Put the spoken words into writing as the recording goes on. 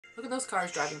Look at those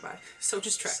cars driving by. So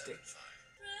distracting.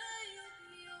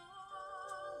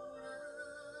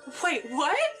 Wait,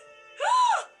 what?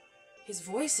 His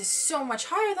voice is so much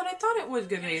higher than I thought it would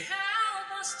be.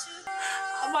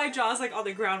 My jaw's like on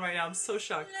the ground right now. I'm so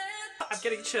shocked. I'm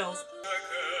getting chills.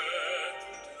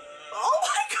 Oh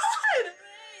my god!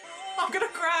 I'm gonna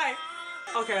cry.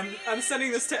 Okay, I'm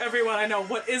sending this to everyone I know.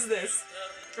 What is this?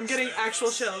 I'm getting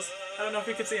actual chills. I don't know if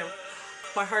you can see them.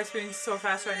 My heart's beating so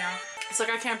fast right now. It's like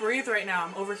I can't breathe right now.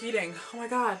 I'm overheating. Oh my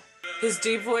god. His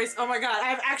deep voice. Oh my god. I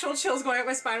have actual chills going up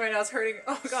my spine right now. It's hurting.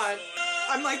 Oh god.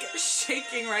 I'm like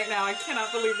shaking right now. I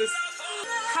cannot believe this.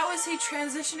 How is he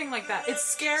transitioning like that? It's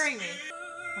scaring me.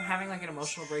 I'm having like an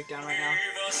emotional breakdown right now.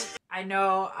 I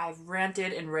know I've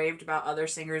ranted and raved about other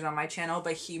singers on my channel,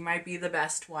 but he might be the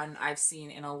best one I've seen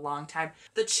in a long time.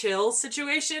 The chill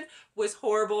situation was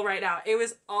horrible right now. It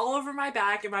was all over my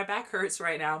back and my back hurts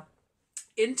right now.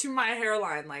 Into my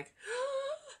hairline, like,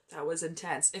 that was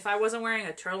intense. If I wasn't wearing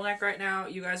a turtleneck right now,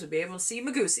 you guys would be able to see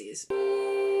my goosies.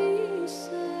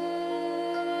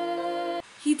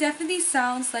 He definitely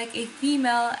sounds like a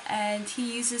female and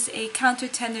he uses a counter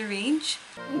tenor range.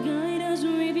 Guide us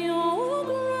with your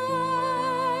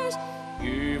grace.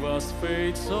 Give us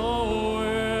faith so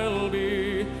we'll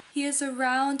be. He has a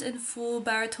round and full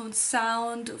baritone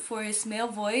sound for his male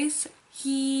voice.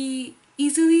 He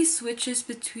easily switches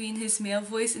between his male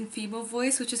voice and female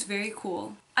voice, which is very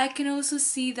cool. I can also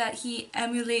see that he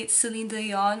emulates Celine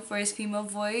Dion for his female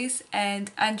voice and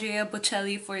Andrea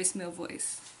Bocelli for his male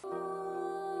voice.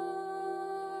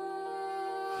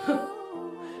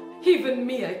 Even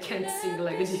me, I can't sing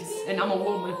like this, and I'm a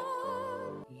woman.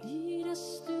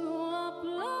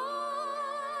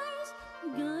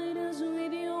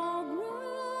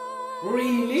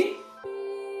 Really?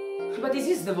 But this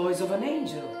is the voice of an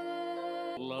angel.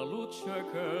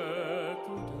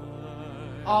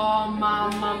 Oh,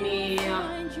 mamma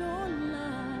mia!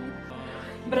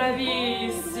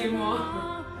 Bravissimo!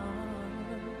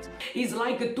 He's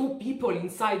like two people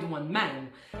inside one man.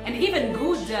 And even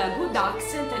good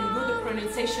accent and good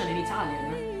pronunciation in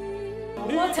Italian.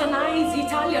 What a nice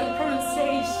Italian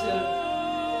pronunciation!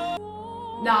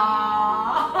 No.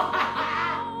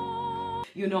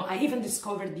 You know, I even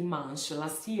discovered Dimanche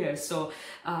last year, so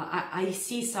I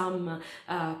see some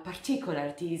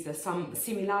particularities, some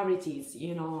similarities,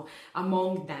 you know,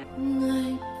 among them.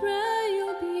 I pray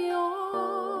you'll be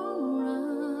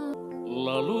alright.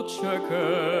 La luce che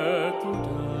tu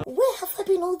dai. Where have I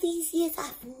been all these years?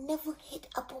 I've never hit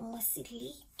up on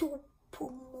Marcelito,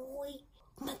 Pomoy.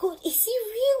 Oh my god, is he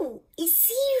real? Is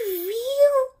he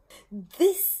real?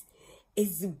 This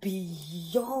is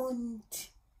beyond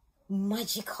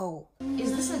magical.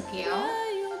 Is this a girl?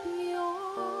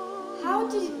 How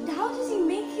does he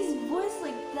make his voice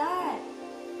like that?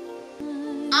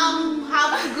 I'm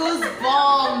having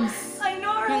goosebumps. I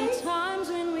know, right?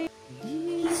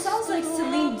 He sounds like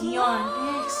Celine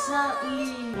Dion. Exactly.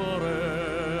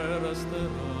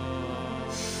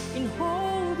 In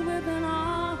hold within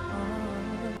our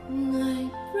heart. I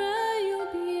pray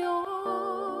you'll be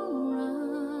alright.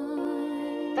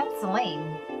 That's Celine.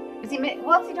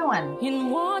 What's he doing? In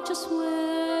watch us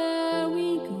where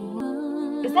we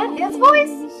go. Is that his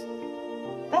voice?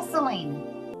 That's Celine.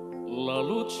 La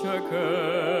luce che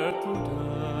tu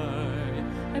dai.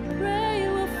 I pray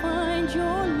you will find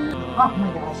your love. Oh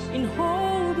my gosh. In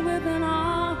hold within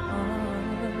our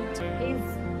heart.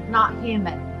 He's not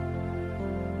human.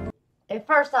 At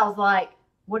first I was like,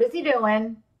 what is he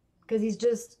doing? Because he's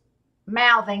just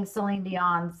mouthing Celine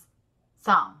Dion's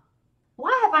song.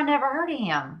 Why have I never heard of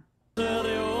him?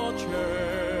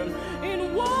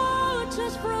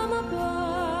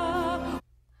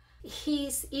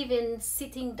 He's even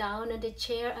sitting down on the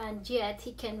chair, and yet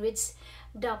he can reach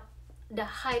the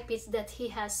high pitch that he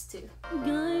has to.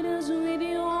 Guide us with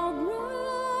your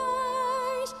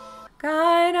grace.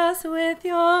 Guide us with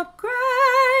your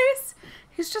grace.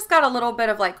 He's just got a little bit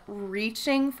of like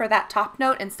reaching for that top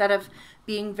note instead of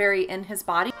being very in his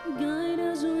body. Guide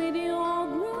us with your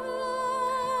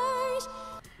grace.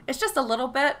 It's just a little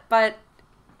bit, but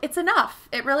it's enough.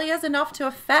 It really is enough to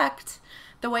affect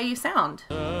the way you sound.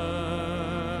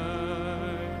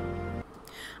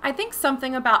 I think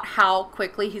something about how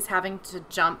quickly he's having to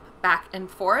jump back and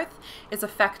forth is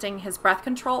affecting his breath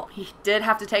control. He did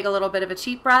have to take a little bit of a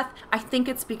cheap breath. I think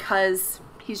it's because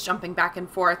he's jumping back and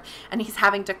forth and he's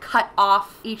having to cut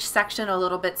off each section a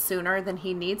little bit sooner than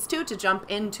he needs to jump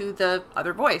into the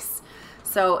other voice.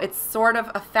 So it's sort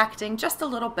of affecting just a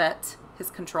little bit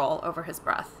his control over his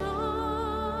breath.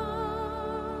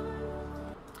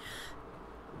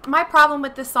 My problem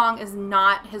with this song is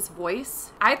not his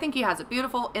voice. I think he has a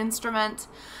beautiful instrument.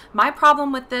 My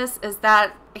problem with this is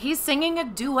that he's singing a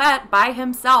duet by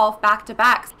himself back to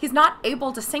back. He's not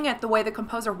able to sing it the way the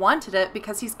composer wanted it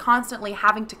because he's constantly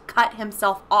having to cut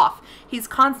himself off. He's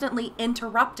constantly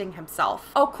interrupting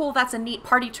himself. Oh cool, that's a neat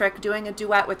party trick, doing a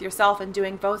duet with yourself and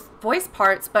doing both voice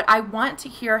parts, but I want to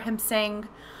hear him sing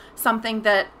something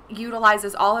that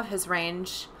utilizes all of his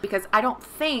range, because I don't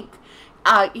think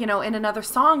you know, in another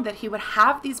song that he would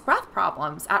have these breath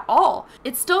problems at all.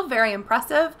 It's still very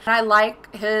impressive. And I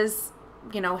like his,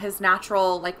 you know, his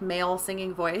natural like male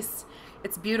singing voice.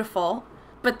 It's beautiful,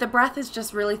 but the breath is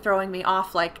just really throwing me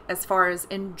off, like as far as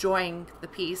enjoying the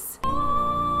piece.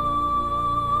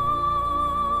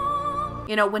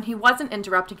 You know, when he wasn't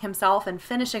interrupting himself and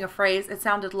finishing a phrase, it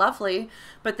sounded lovely.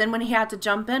 But then when he had to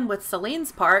jump in with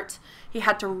Celine's part, he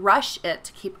had to rush it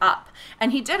to keep up.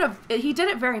 And he did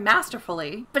it very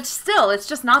masterfully. But still, it's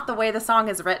just not the way the song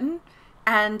is written.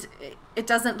 And it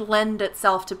doesn't lend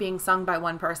itself to being sung by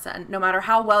one person, no matter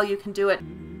how well you can do it.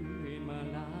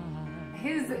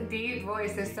 His deep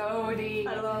voice is so deep.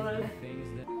 I love it.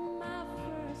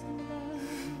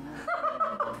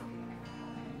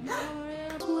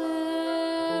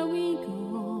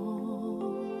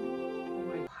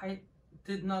 I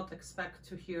did not expect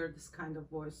to hear this kind of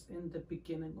voice in the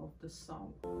beginning of the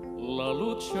song. What?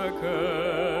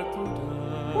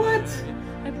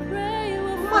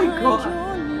 Oh my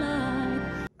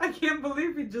god! I can't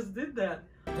believe he just did that.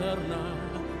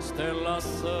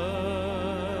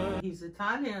 His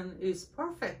Italian is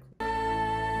perfect.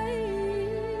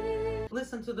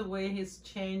 Listen to the way he's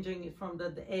changing it from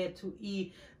the A to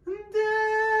E.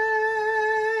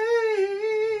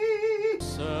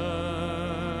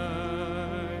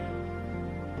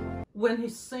 When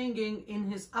he's singing in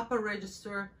his upper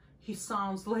register, he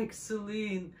sounds like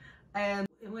Celine. And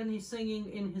when he's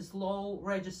singing in his low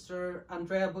register,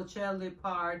 Andrea Bocelli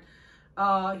part,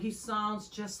 he sounds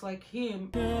just like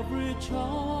him. I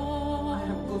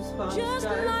have goosebumps, guys.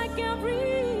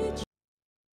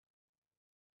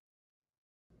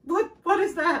 Like what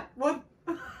is that? What?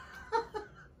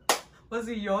 Was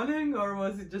he yawning, or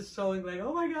was he just showing like,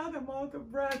 oh my god, I'm out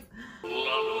of breath? Oh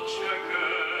my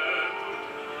god!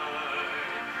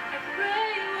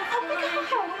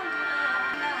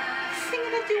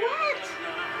 Singing a duet!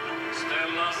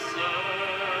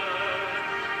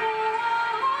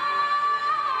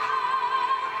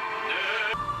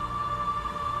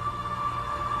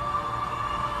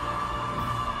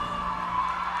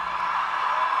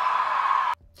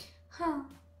 Huh.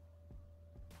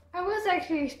 I was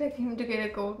actually expecting him to get a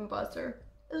golden buzzer.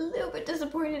 A little bit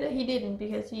disappointed that he didn't,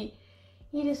 because he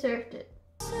deserved it.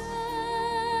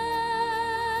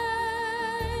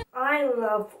 I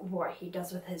love what he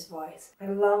does with his voice. I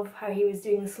love how he was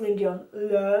doing Celine Dion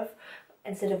love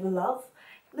instead of love.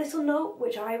 Little note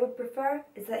which I would prefer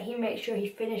is that he makes sure he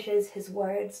finishes his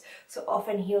words. So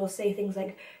often he'll say things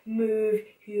like move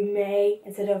you may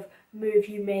instead of move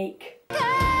you make.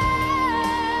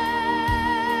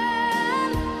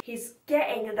 He's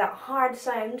getting that hard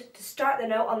sound to start the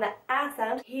note on the ah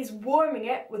sound. He's warming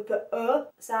it with the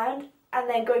sound and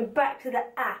then going back to the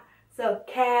ah. So,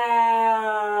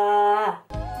 ka.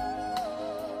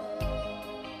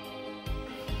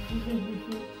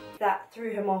 That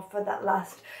threw him off for that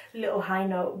last little high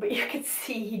note, but you could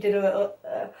see he did a little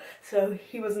so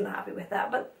he wasn't happy with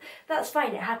that, but that's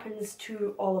fine, it happens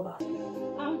to all of us.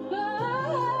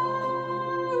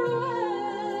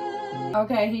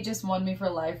 Okay, he just won me for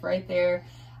life right there.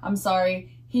 I'm sorry,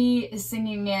 he is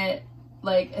singing it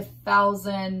like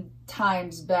 1,000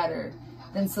 times better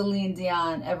than Celine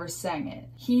Dion ever sang it.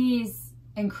 He's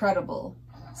incredible,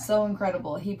 so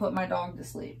incredible. He put my dog to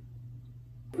sleep.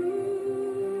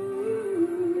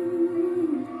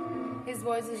 His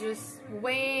voice is just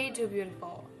way too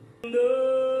beautiful. Oh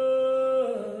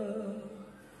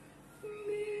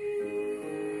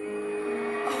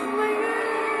my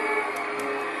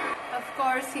god! Of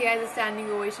course he has a standing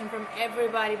ovation from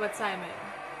everybody but Simon.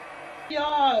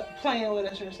 Y'all playing with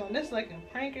us or something. This is like a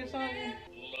prank or something.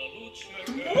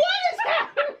 What is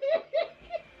happening?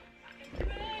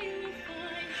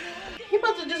 He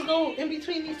about to just go in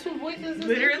between these two voices.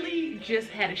 Literally just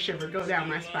had a shiver go down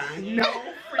my spine. No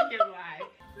freaking lie.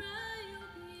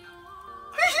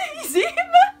 Is him?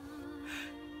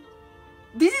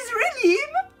 This is really him?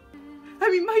 I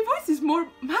mean, my voice is more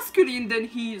masculine than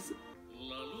his.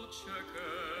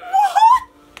 What?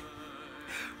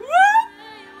 What?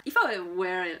 If I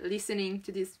were listening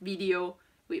to this video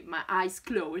with my eyes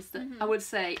closed, I would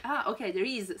say, ah, okay, there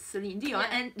is Celine Dion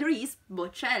and there is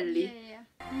Bocelli. Yeah.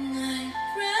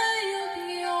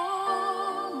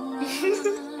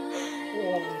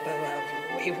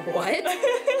 Wait, what?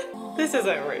 This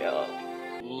isn't real.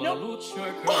 Nope.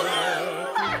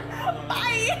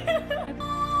 Bye!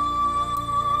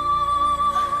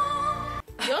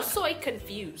 You're so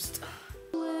confused.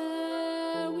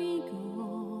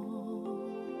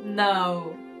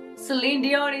 No. Celine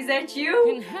Dion, is that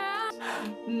you?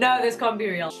 No, this can't be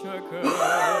real.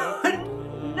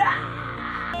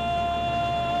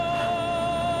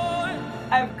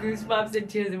 I have goosebumps and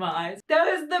tears in my eyes. That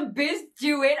was the best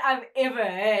duet I've ever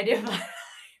heard in my life.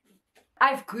 I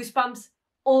have goosebumps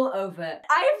all over.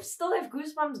 I still have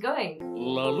goosebumps going.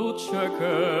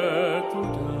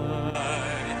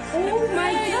 Oh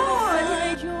my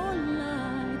god!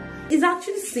 He's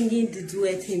actually singing the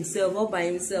duet himself, all by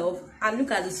himself. And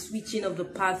look at the switching of the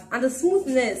parts and the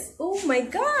smoothness. Oh my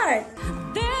god!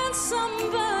 Then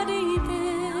somebody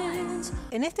dance.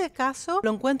 En este caso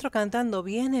lo encuentro cantando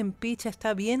bien en pitch,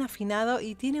 está bien afinado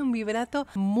y tiene un vibrato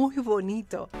muy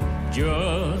bonito.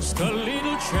 Just a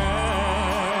little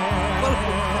chance.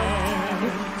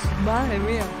 Madre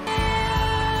mía.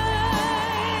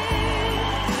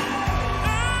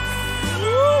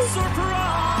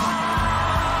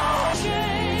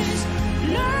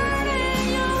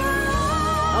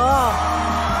 Oh.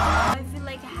 I feel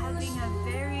like having a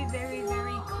very, very,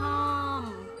 very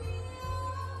calm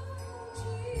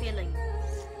feeling.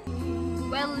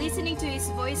 While listening to his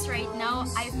voice right now,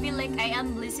 I feel like I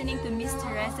am listening to Miss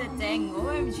Teresa Teng.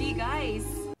 OMG, guys!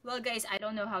 Well, guys, I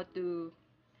don't know how to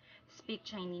speak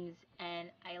Chinese,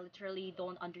 and I literally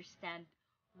don't understand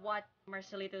what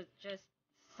Marcelito just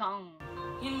sung.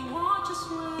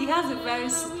 He has a very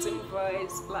soothing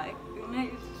voice, like,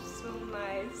 it's so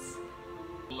nice.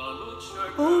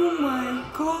 Oh my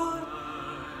god!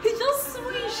 He just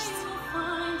switched!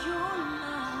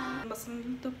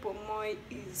 Marcelito Pomoy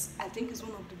is, I think, is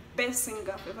one of the best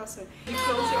singers I've ever seen. You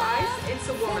close your eyes, it's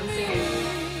a woman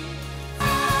singing.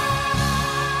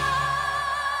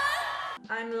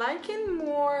 I'm liking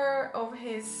more of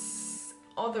his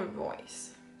other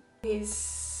voice.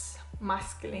 His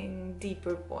masculine,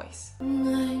 deeper voice.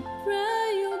 I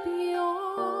pray you'll be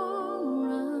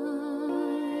alright.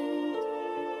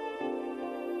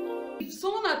 If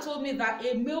someone had told me that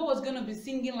a male was going to be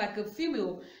singing like a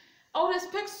female, I would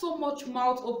expect so much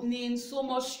mouth opening, so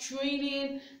much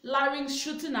straining, larynx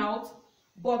shooting out,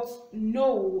 but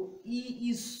no, he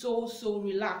is so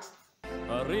relaxed.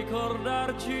 A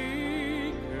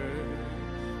ricordarci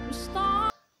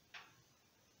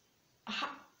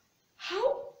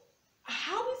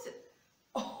How is it?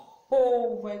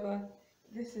 Oh my god,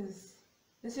 this is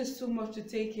too much to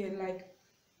take in. Like,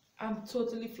 I'm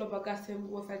totally flabbergasted with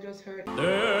what I just heard.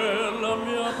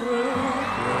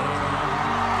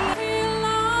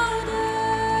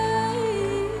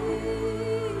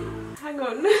 Hang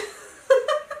on.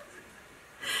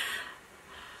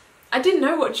 I didn't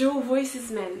know what dual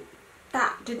voices meant.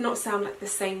 That did not sound like the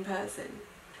same person.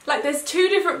 Like, there's two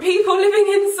different people living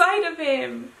inside of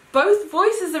him. Both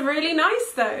voices are really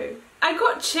nice though. I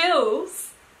got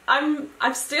chills.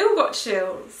 I've still got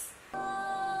chills.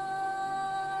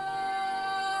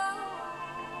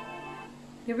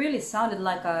 He really sounded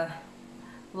like a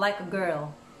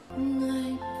girl.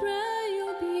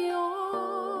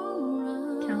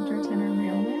 Countertenor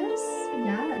maleness?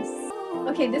 Yes.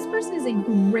 Okay, this person is a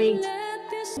great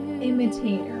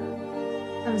imitator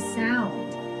of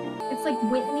sound. It's like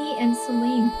Whitney and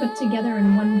Celine put together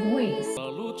in one voice.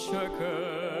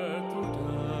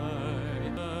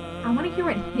 I want to hear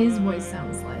what his voice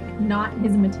sounds like, not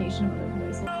his imitation of other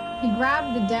voices. He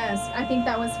grabbed the desk. I think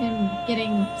that was him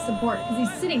getting support because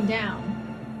he's sitting down.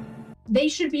 They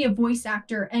should be a voice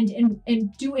actor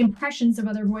and do impressions of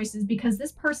other voices because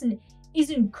this person is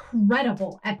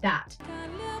incredible at that.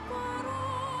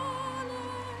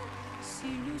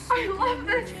 I love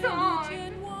this song!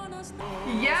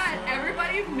 Yeah,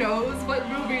 everybody knows what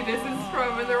movie this is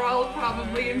from and they're all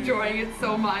probably enjoying it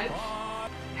so much.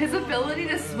 His ability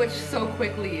to switch so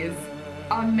quickly is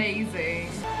amazing.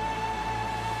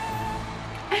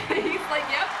 He's like,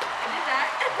 yep, I did that.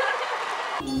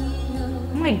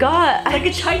 Oh my god, like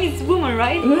a Chinese woman,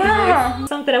 right? Yeah.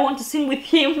 Song that I want to sing with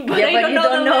him, but yeah, I don't know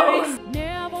the lyrics.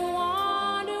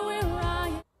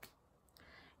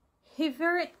 He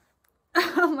very,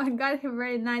 oh my god, he's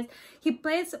very nice. He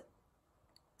plays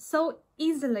so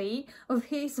easily of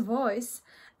his voice.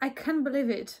 I can't believe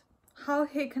it. How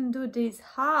he can do this?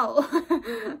 How?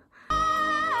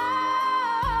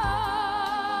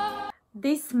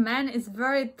 This man is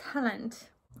very talented.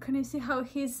 Can you see how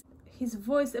his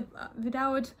voice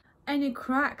without any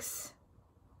cracks,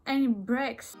 any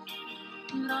breaks?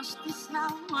 No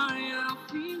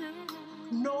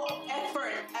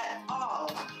effort at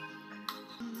all.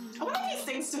 I wonder if he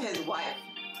sings to his wife.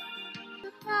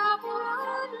 I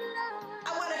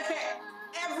want to hear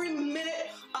every minute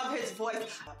of his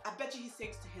voice. I bet you he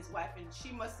sings to his wife and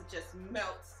she must have just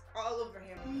melts all over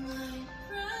him.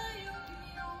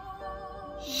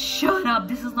 Shut up,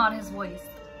 this is not his voice.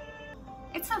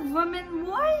 It's a woman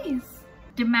voice.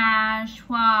 Dimash,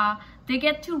 Hua, they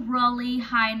get to really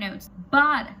high notes,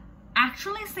 but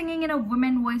actually singing in a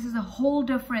woman voice is a whole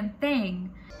different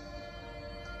thing.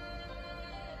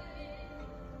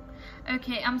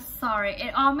 Okay, I'm sorry.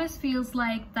 It almost feels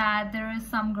like that there is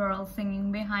some girl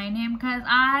singing behind him because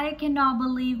I cannot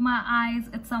believe my eyes.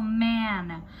 It's a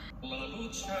man.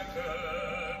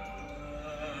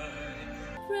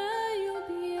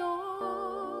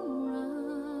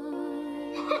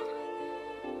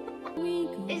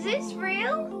 Is this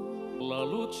real?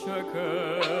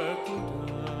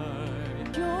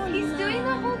 He's doing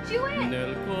the whole duet.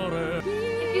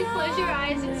 If you close your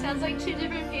eyes, it sounds like two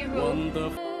different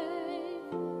people.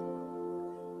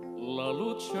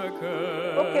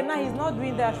 Okay, now he's not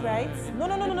doing that, right? No.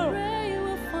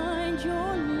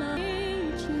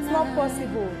 It's not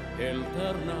possible. It's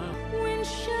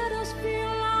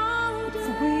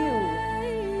real.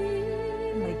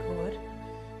 Oh my God.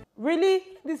 Really?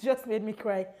 This just made me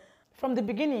cry. From the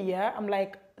beginning, yeah, I'm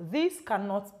like, this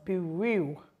cannot be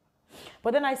real.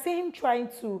 But then I see him trying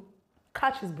to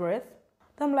catch his breath.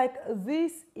 I'm like,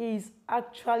 this is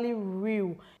actually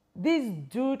real. This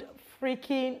dude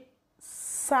freaking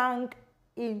sang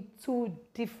in 2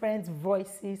 different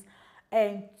voices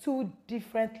and 2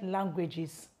 different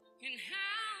languages.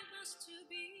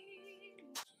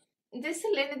 This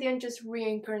Celine Dion just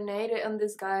reincarnated on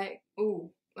this guy. Ooh,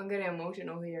 I'm getting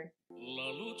emotional here.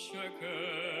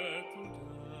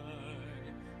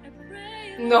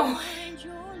 No.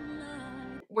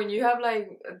 When you have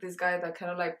like this guy that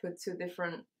kind of like put 2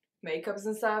 different makeups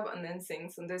and stuff and then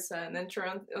sings on this side and then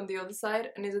turns on the other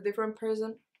side and is a different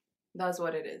person, that's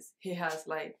what it is. He has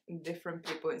like different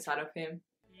people inside of him.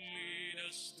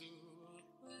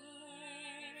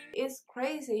 It's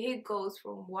crazy. He goes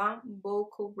from one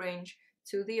vocal range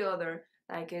to the other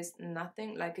like it's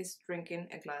nothing, like it's drinking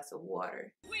a glass of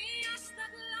water.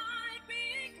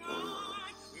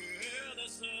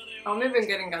 I'm even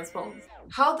getting goosebumps.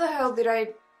 How the hell did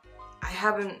I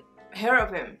haven't heard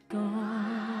of him?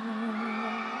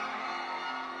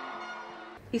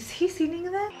 Is he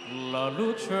singing that?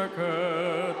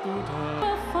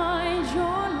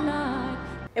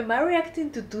 Am I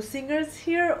reacting to 2 singers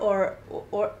here or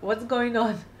what's going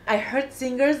on? I heard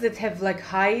singers that have like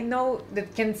high note,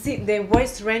 that can sing, their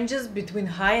voice ranges between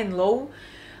high and low,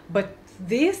 but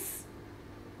this,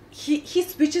 he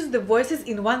switches the voices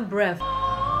in one breath.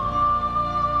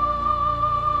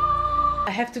 I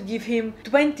have to give him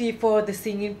 20 for the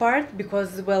singing part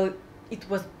because, well, it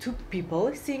was 2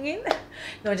 people singing.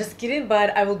 No, just kidding,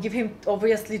 but I will give him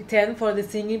obviously 10 for the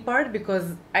singing part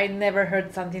because I never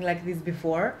heard something like this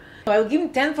before. So I will give him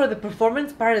 10 for the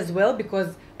performance part as well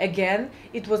because, again,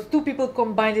 it was 2 people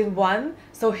combined in one,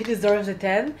 so he deserves a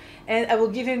 10. And I will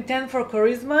give him 10 for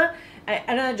charisma, I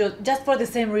don't know, just for the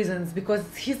same reasons, because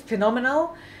he's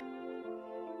phenomenal.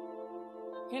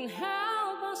 And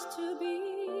help us to be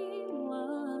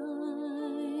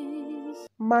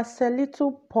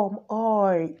Marcelito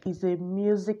Pomoy is a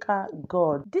musical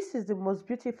god. This is the most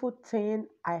beautiful thing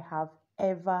I have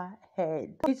ever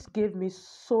heard. It gave me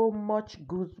so much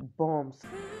goosebumps.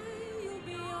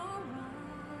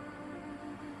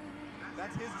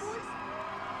 That's his voice?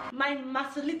 My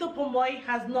Marcelito Pomoy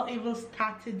has not even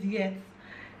started yet,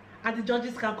 and the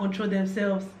judges can control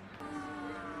themselves.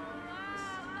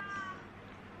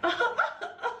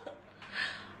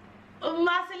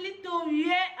 Marcelito,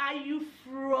 where are you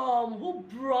from? Who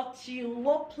brought you?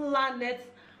 What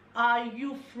planet are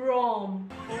you from?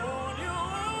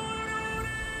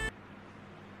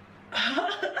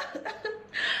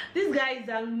 This guy is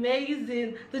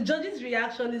amazing. The judges'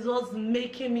 reaction is what's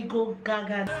making me go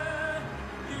gaga.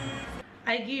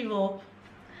 I give up.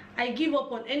 I give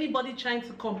up on anybody trying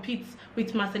to compete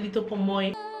with Marcelito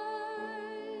Pomoy.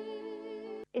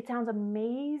 It sounds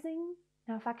amazing.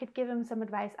 Now, if I could give him some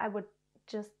advice, I would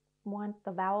just want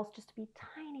the vowels just to be a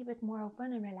tiny bit more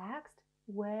open and relaxed.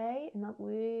 Way, not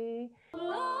way.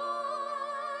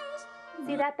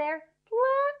 See that there?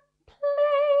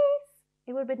 Place.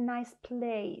 It would be a nice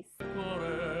place.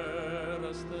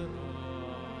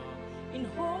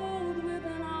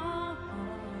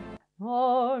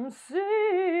 I'm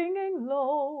singing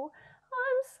low.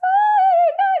 I'm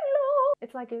singing low.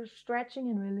 It's like you're stretching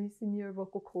and releasing your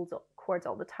vocal cords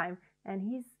all the time, and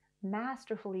he's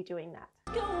masterfully doing that.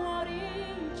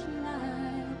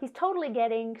 He's totally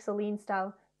getting Celine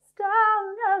style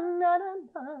na, na, na,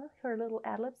 na. Her little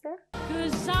ad-libs there.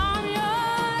 'Cause I'm your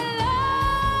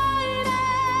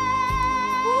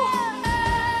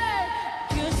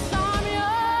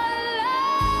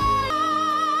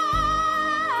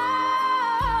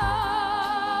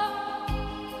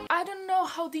I don't know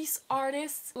how these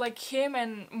artists like him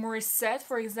and Morissette,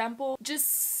 for example, just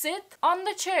sit on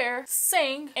the chair,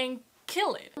 sing, and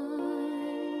kill it.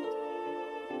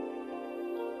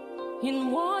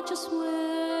 in watches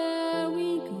where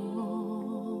we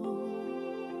go.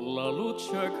 La luce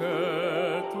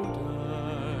che tu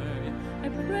dai. I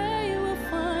pray we'll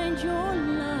find your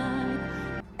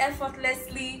light.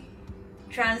 Effortlessly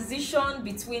transition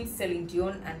between Celine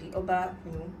Dion and the other,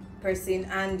 person,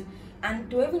 and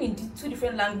they were even in two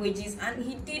different languages, and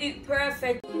he did it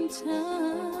perfect. Wait.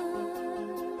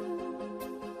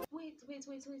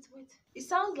 It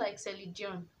sounds like Celine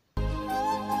Dion.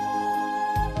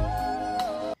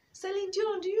 Celine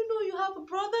Dion, do you know you have a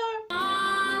brother?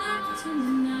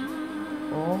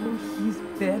 Oh, he's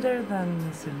better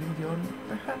than Celine Dion,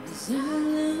 perhaps.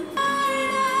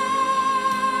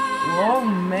 Oh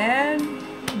man,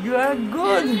 you are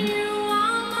good.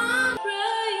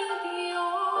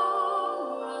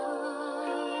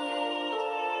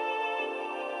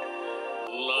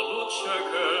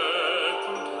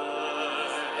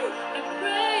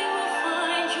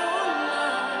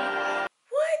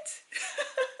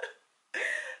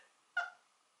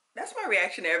 That's my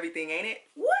reaction to everything, ain't it?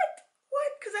 What?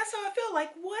 Because that's how I feel.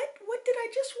 Like, what? What did I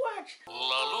just watch? I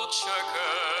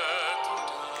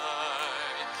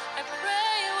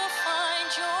pray we'll find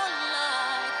your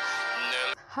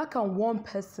light. How can one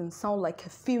person sound like a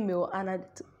female and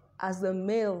as a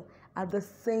male at the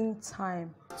same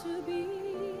time?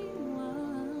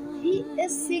 He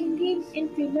is singing in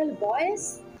female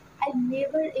voice. I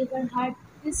never ever heard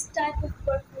this type of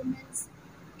performance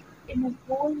in my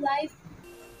whole life.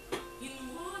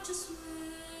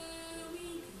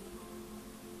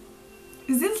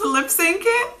 Is this lip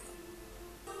syncing?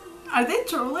 Are they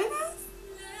trolling us?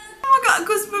 Oh my god,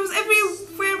 goosebumps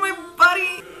everywhere in my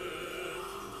body.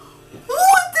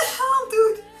 What the hell,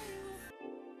 dude?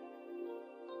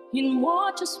 In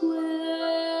watches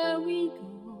where we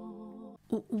go.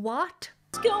 What?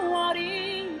 Go out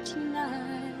each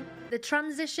night. The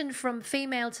transition from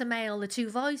female to male, the two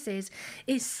voices,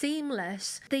 is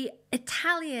seamless. The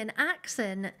Italian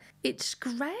accent, it's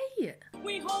great.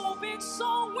 We hope it's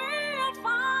so we'll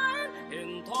find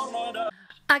in tornado.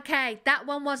 Okay, that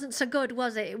one wasn't so good,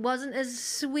 was it? It wasn't as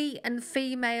sweet and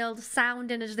female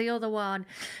sounding as the other one.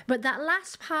 But that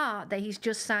last part that he's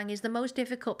just sang is the most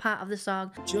difficult part of the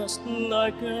song. Just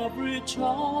like every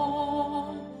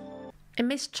child. I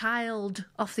miss child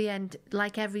off the end,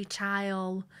 like every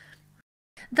child.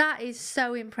 That is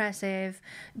so impressive.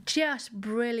 Just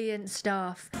brilliant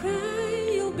stuff.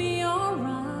 Pray you'll be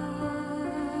alright.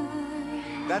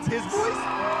 That's his voice?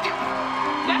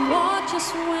 Watch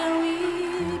us when we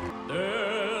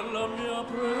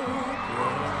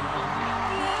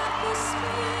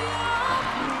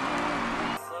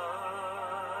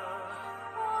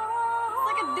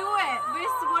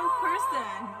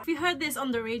If you heard this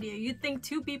on the radio, you'd think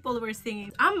two people were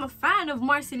singing. I'm a fan of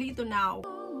Marcelito now.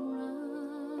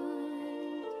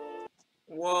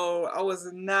 Whoa, I was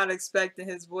not expecting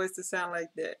his voice to sound like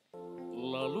that.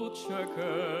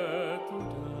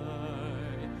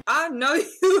 I know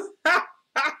you.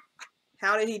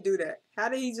 How did he do that? How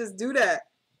did he just do that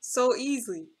so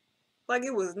easily? Like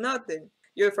it was nothing.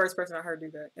 You're the first person I heard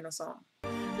do that in a song.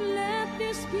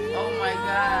 Oh my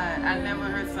god, I never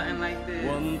heard something like this.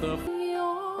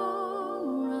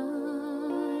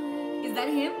 Is that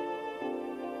him?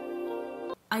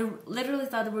 I literally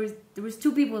thought there was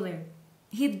two people there.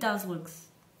 He does look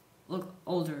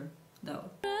older though.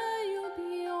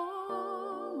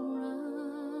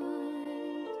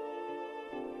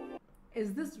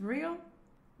 Is this real?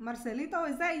 Marcelito,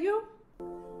 is that you?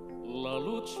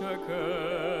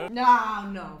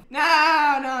 No.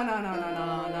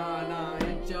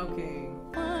 You're joking.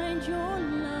 Find your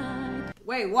light.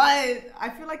 Wait, what? I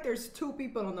feel like there's two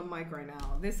people on the mic right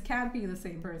now. This can't be the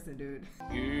same person, dude.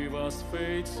 Give us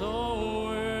faith so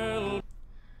well.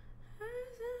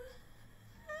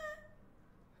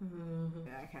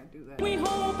 I can't do that. We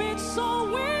hope it's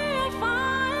so we'll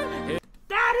find.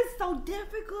 That is so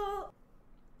difficult.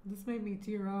 This made me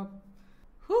tear up.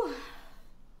 Whew.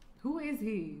 Who is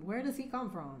he? Where does he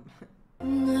come from?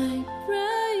 I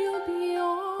pray you'll be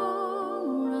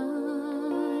alright.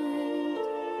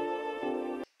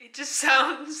 It just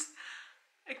sounds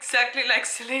exactly like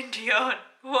Celine Dion.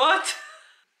 What?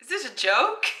 Is this a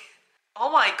joke?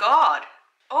 Oh my god.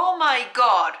 Oh my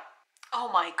god. Oh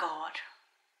my god.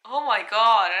 Oh my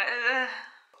god.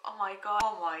 Oh my god.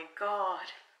 Oh my god.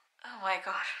 Oh my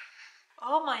god.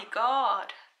 Oh my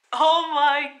god. Oh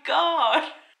my god.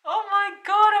 Oh my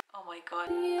god. Oh my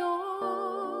god.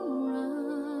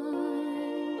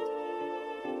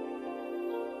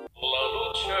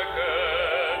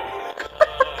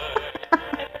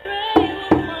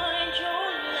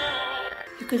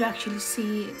 You could actually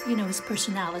see, you know, his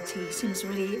personality. Seems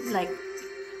really like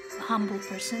a humble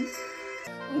person.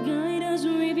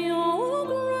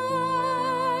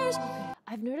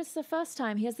 I've noticed the first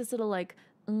time he has this little like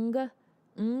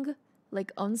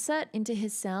like onset into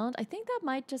his sound. I think that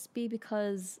might just be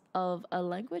because of a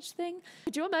language thing.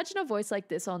 Could you imagine a voice like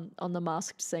this on The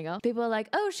Masked Singer? People are like,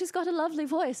 oh, she's got a lovely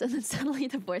voice, and then suddenly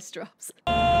the voice drops.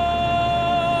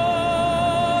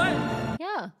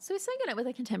 Yeah, so he's singing it with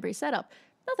a contemporary setup.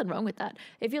 Nothing wrong with that.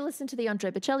 If you listen to the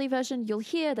Andre Bocelli version, you'll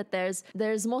hear that there's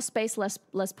more space, less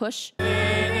push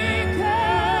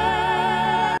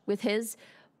with his.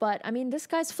 But I mean, this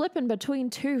guy's flipping between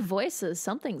two voices.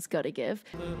 Something's got to give.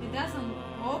 He doesn't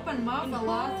open mouth a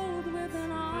lot.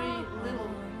 Very little.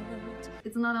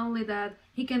 It's not only that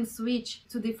he can switch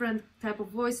to different type of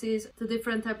voices, to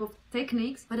different type of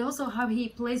techniques, but also how he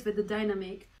plays with the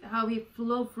dynamic, how he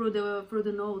flow through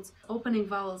the notes, opening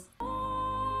vowels.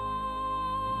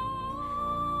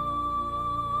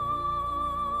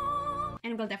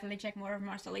 And we'll definitely check more of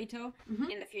Marcelito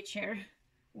in the future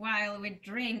while we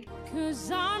drink.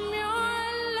 'Cause I'm your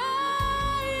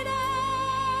lady.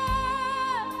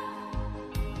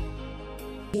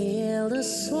 Till the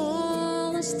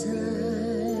smallest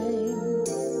time.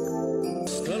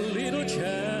 Just a little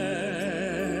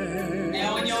child.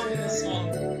 Yeah, when you're in the song.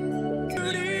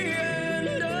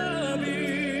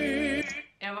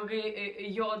 Ja mogę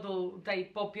jodel,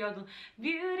 taj pop jodel.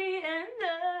 Beauty and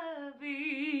the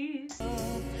Beast.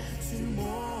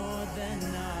 More than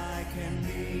I can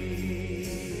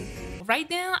be. Right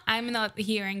now, I'm not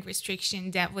hearing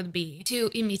restriction that would be to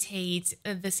imitate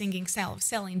the singing style of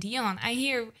Celine Dion. I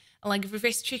hear like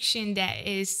restriction that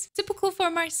is typical for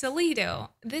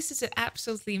Marcelito. This is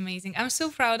absolutely amazing. I'm so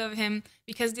proud of him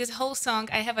because this whole song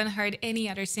I haven't heard any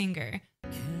other singer.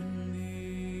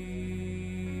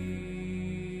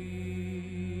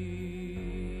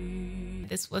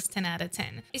 This was 10 out of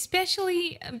 10,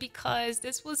 especially because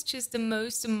this was just the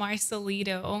most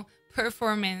Marcelito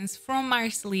performance from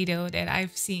Marcelito that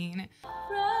I've seen.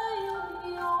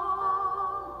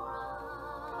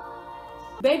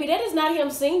 Baby, that is not him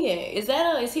singing. Is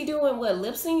that is he doing what,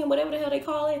 lip singing, whatever the hell they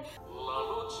call it?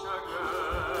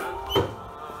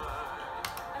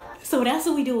 So that's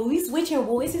what we do. We switching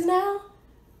voices now?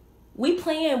 We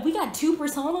got two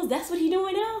personas. That's what he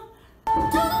doing now?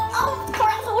 Oh,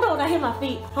 crap. Hold on, I hit my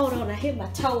feet. Hold on, I hit my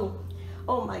toe.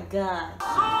 Oh my God.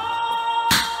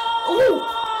 Ooh.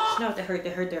 No, that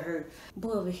hurt.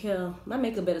 Boy, over here, my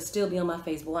makeup better still be on my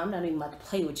face, boy. I'm not even about to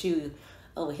play with you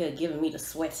over here giving me the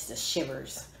sweats, the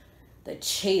shivers, the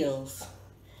chills.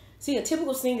 See, a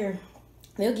typical singer,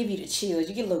 they'll give you the chills.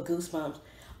 You get little goosebumps.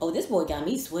 Oh, this boy got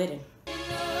me sweating.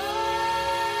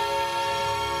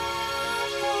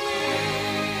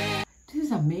 This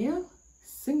is a male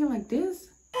singing like this?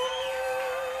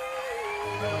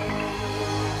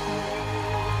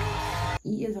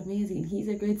 He is amazing. He's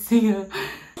a great singer.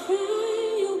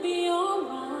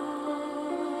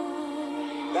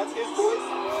 That's his voice?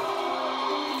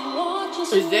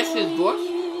 Is that his voice?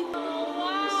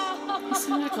 You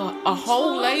sound like a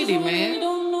whole lady, man.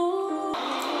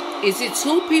 Is it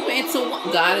two people into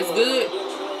one? God is good.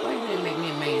 Why you didn't make me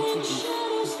a man too deep?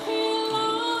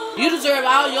 You deserve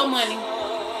all your money.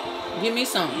 Give me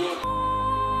some.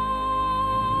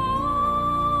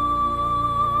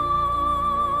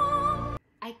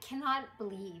 I cannot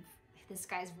believe this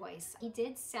guy's voice. He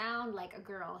did sound like a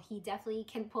girl. He definitely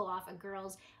can pull off a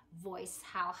girl's voice,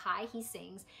 how high he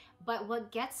sings. But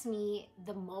what gets me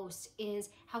the most is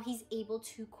how he's able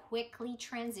to quickly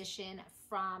transition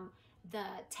from the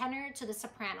tenor to the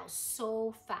soprano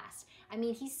so fast. I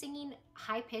mean, he's singing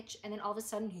high pitch and then all of a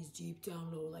sudden he's deep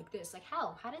down low like this. Like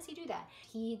how does he do that?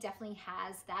 He definitely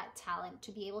has that talent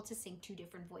to be able to sing two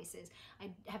different voices.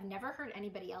 I have never heard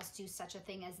anybody else do such a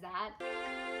thing as that.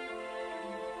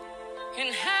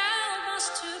 And how was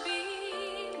to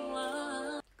be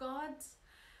one. God,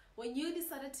 when you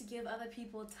decided to give other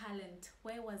people talent,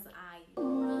 where was I?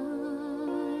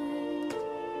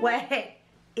 Wait,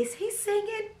 is he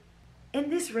singing in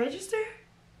this register?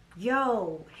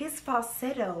 Yo, his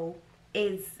falsetto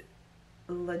is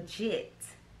legit.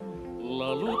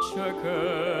 La luce che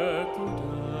tu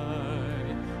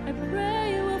dai. I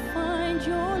pray you will find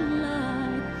your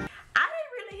light. I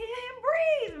didn't really hear him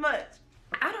breathe much.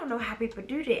 I don't know how people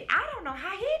do that. I don't don't know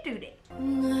how he do that.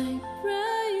 I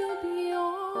pray you'll be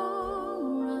alright.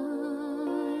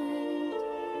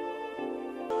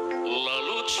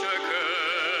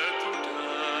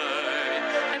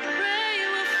 I pray you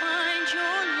will find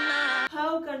your love.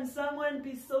 How can someone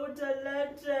be so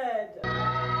talented?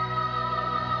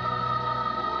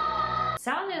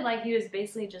 Sounded like he was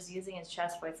basically just using his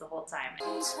chest voice the whole time.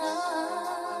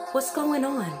 What's going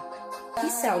on? He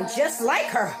sounds just like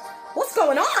her. What's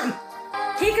going on?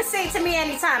 He could sing to me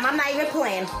anytime. I'm not even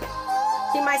playing.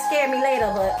 He might scare me later,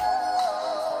 but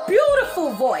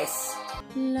beautiful voice.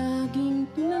 Laging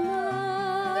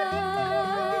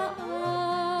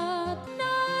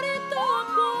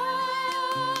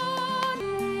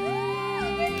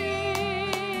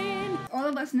all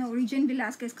of us know Regine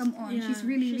Velasquez, come on, Yeah, she's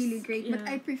really great, yeah. but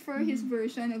I prefer his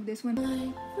version of this one.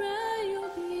 I pray you'll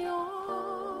be alright.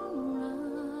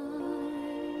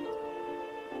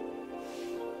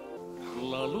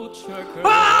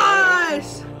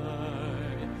 Boys!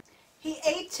 He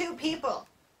ate 2 people.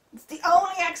 It's the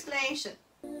only explanation.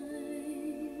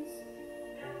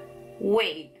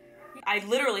 Wait, I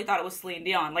literally thought it was Celine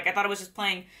Dion. Like, I thought it was just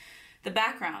playing the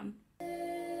background.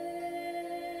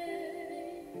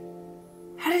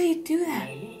 How did he do that?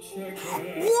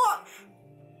 What?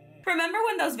 Remember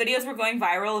when those videos were going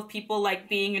viral of people like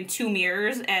being in 2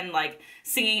 mirrors and like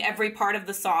singing every part of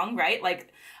the song, right? Like,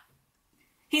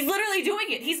 he's literally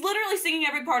doing it. He's literally singing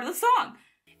every part of the song.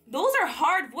 Those are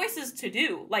hard voices to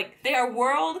do. Like, they are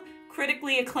world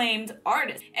critically acclaimed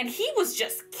artists. And he was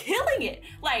just killing it.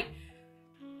 Like,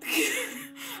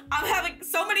 I'm having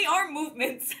so many arm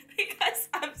movements because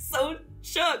I'm so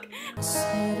shook.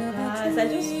 Guys, I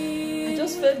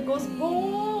just felt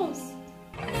goosebumps.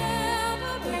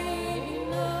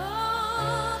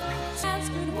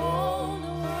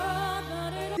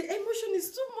 The emotion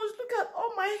is too much. Look at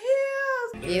all my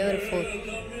hairs. Beautiful.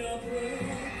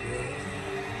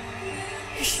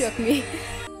 You shook me.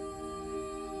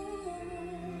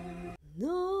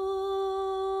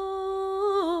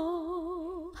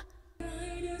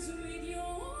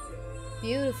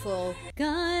 Beautiful.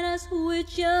 Guide us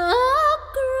with your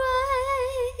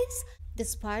grace.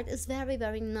 This part is very,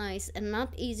 very nice and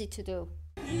not easy to do.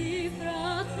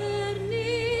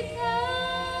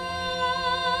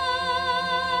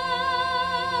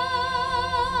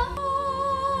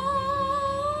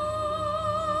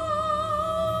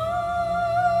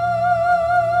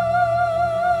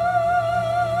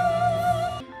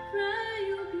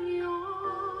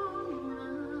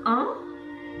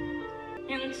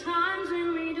 In times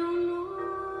when we don't know.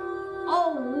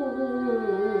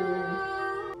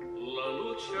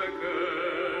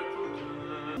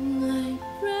 I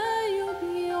pray you'll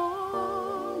be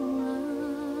alright.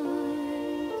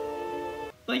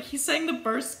 Like, he sang the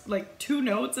first, like, 2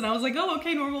 notes, and I was like, oh,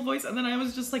 okay, normal voice, and then I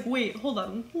was just like, wait, hold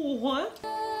on, what?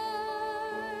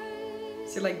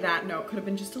 See, like, that note could have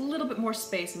been just a little bit more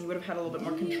space, and you would have had a little bit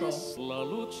more control.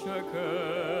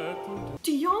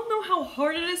 Do y'all know how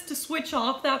hard it is to switch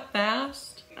off that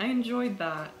fast? I enjoyed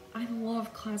that. I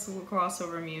love classical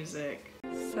crossover music.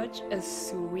 Such a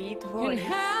sweet Can voice.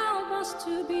 help us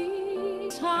to be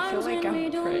I feel like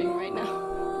I'm praying right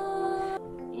now.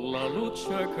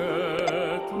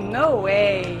 No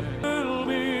way.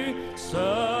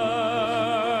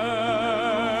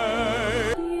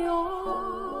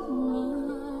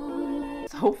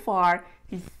 So far,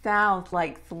 he sounds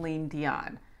like Celine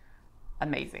Dion.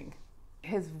 Amazing.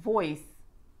 His voice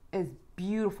is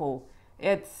beautiful.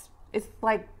 It's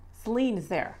like Celine is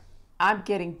there. I'm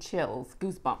getting chills,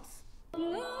 goosebumps.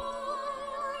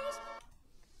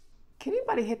 Can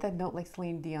anybody hit that note like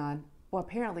Celine Dion? Well,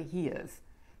 apparently he is.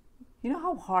 You know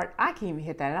how hard I can't even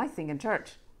hit that, and I sing in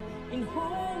church. Do you know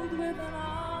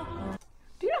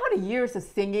how many years of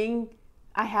singing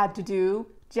I had to do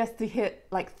just to hit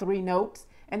like 3 notes?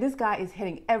 And this guy is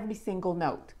hitting every single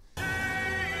note.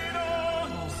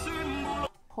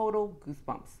 Total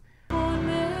goosebumps.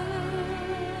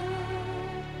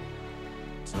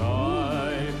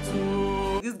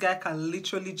 This guy can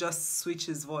literally just switch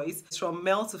his voice from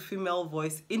male to female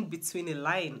voice in between a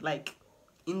line, like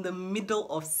in the middle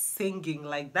of singing.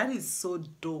 Like, that is so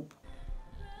dope.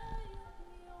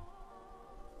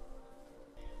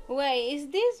 Wait, is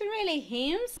this really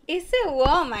him? It's a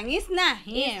woman, it's not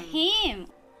him. It's him.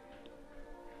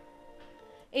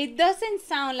 It doesn't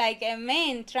sound like a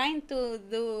man trying to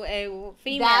do a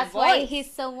female That's voice. why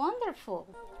he's so wonderful.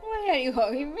 Why are you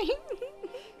hugging me?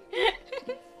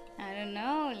 I don't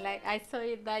know, like I saw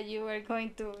it that you were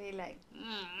going to be like,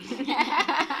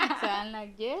 So I'm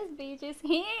like, yes, bitch, it's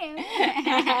him.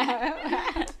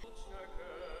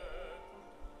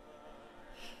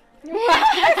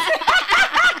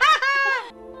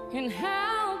 can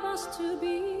help us to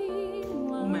be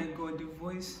Oh my god, the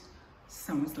voice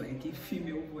sounds like a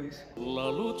female voice.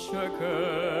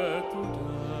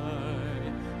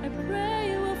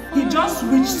 He just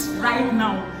reached right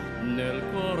now.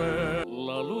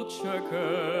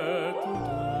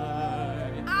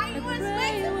 I was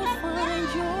meant to find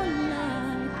your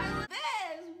light.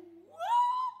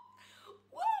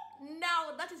 Now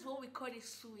that is what we call a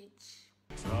switch.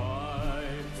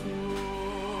 Time to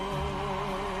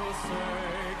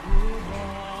say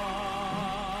goodbye.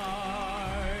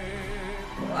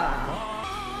 Wow.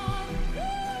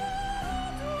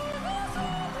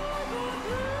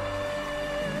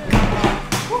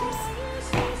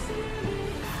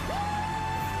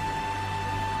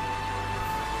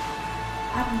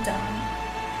 I'm done.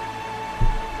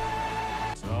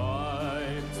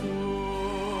 Time to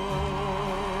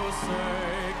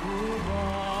say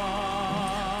goodbye.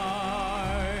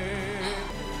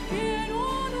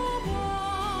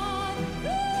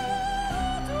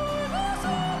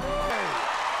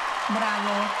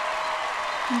 Bravo.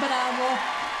 Bravo.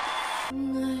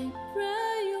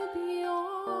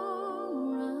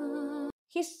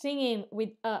 He's singing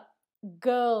with a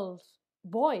girl's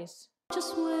voice.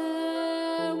 Just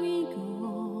where we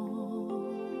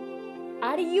go.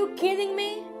 Are you kidding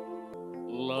me?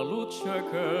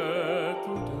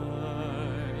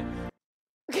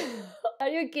 Are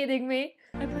you kidding me?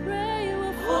 I pray you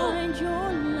will find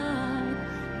your light.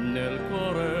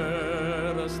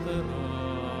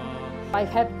 I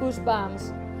have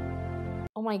goosebumps.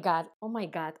 Oh my god, oh my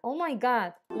god, oh my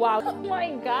god. Wow, oh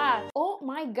my god, oh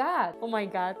my god, oh my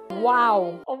god.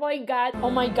 Wow, oh my god, oh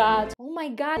my god, oh my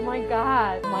god, oh my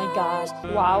god, oh my gosh.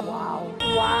 Wow, wow,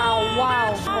 wow,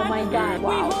 wow, oh my god,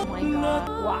 wow, oh my god,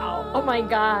 wow, oh my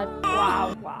god,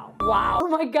 wow, wow, wow, oh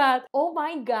my god, oh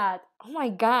my god, oh my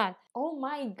god, oh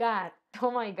my god,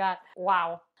 oh my god,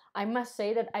 wow. I must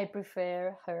say that I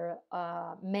prefer her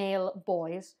male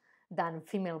voice than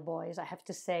female voice. I have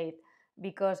to say it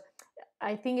because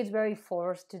I think it's very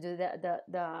forced to do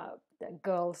the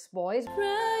girl's voice.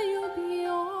 Pray you'll be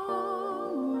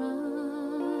alright.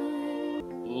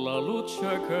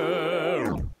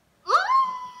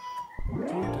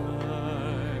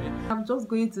 I'm just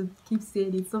going to keep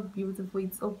saying it's so beautiful,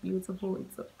 it's so beautiful,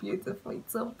 it's so beautiful,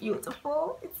 it's so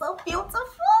beautiful, it's so beautiful.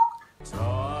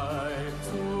 Time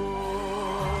to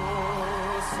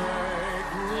say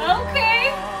goodbye. Okay.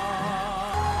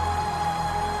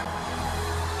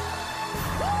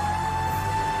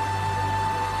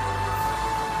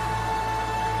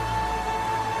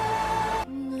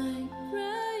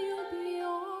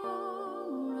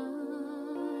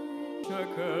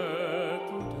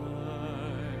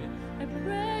 I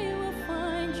pray you will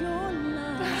find your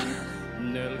light.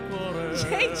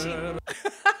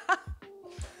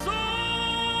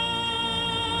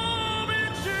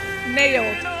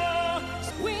 Nailed.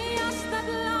 We ask that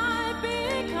light be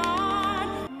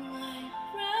kind. I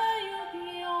pray you'll be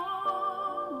alright.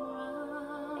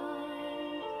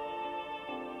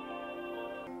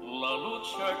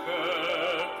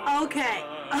 Okay.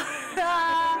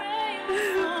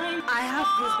 I have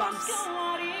goosebumps.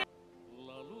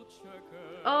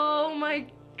 Oh my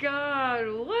god,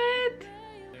 what?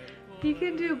 He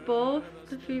can do both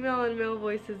the female and male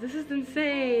voices. This is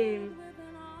insane.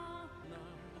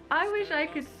 I wish I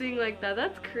could sing like that.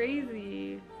 That's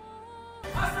crazy.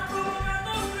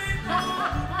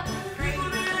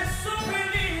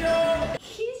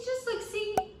 He's just like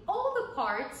singing all the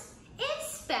parts in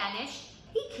Spanish.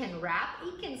 He can rap,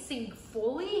 he can sing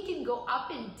fully, he can go up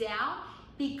and down,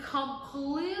 be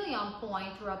completely on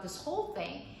point throughout this whole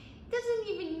thing. Doesn't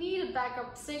even need a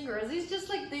backup singer. He's just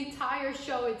like the entire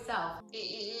show itself.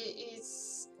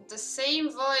 It's the same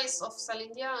voice of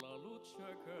Celine Dion.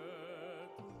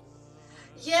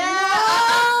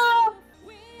 Yeah!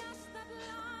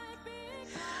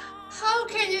 How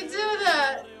can you do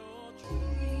that?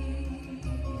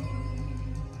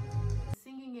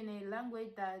 Singing in a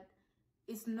language that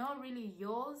is not really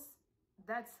yours,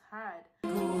 that's hard.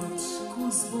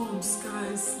 Goosebumps,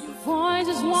 guys. Your voice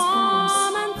is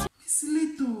warm and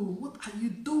Marcelito, what are you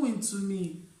doing to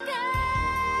me?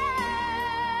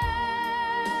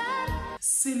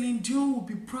 Celine Dion will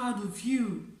be proud of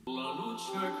you.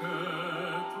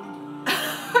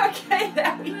 Okay,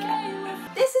 there we go.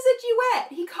 This is a duet.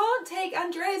 He can't take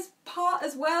Andrea's part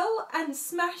as well and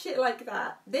smash it like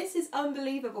that. This is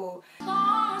unbelievable.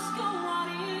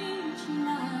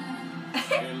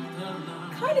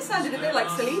 Kind of sounded a bit like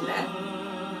Celine there.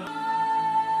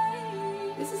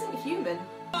 This isn't human.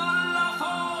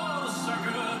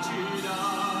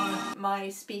 my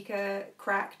speaker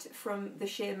cracked from the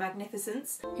sheer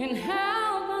magnificence. And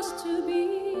help us to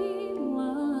be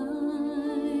wise.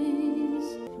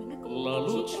 La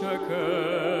luce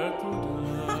che tu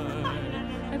dai.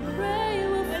 I pray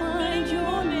we'll find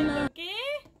your love. ¿Qué?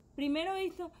 Primero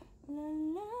hizo la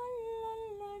la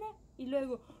la la y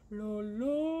luego la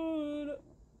la la.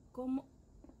 ¿Cómo?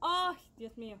 ¡Ay,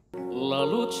 Dios mío! La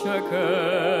luce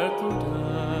che tu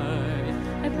dai.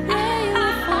 I pray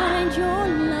we'll find your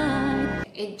light.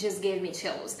 It just gave me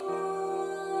chills.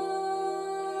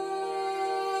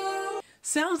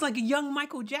 Sounds like a young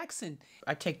Michael Jackson.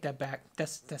 I take that back.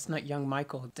 That's not young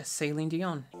Michael. That's Celine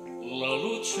Dion. La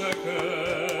luce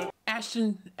che...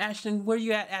 Ashton, where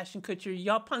you at, Ashton Kutcher?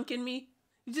 Y'all punking me?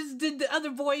 You just did the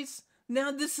other voice.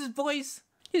 Now this is voice.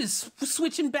 You're just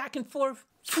switching back and forth,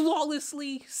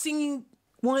 flawlessly singing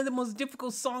one of the most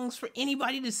difficult songs for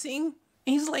anybody to sing.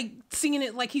 And he's like singing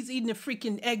it like he's eating a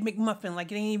freaking Egg McMuffin,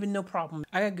 like it ain't even no problem.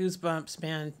 I got goosebumps,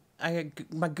 man.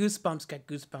 My goosebumps got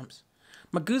goosebumps.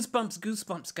 My goosebumps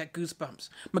got goosebumps.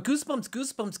 My goosebumps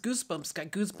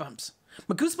got goosebumps.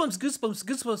 My goosebumps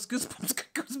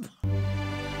got goosebumps.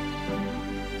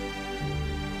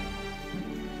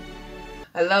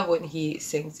 I love when he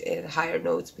sings in higher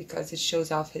notes because it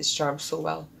shows off his charm so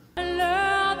well.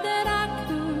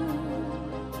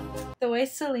 The way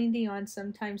Celine Dion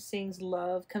sometimes sings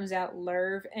love comes out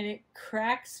lerve and it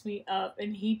cracks me up,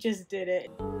 and he just did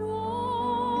it.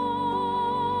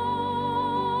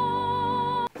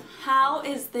 How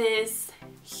is this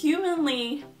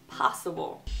humanly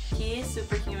possible? He is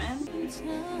superhuman.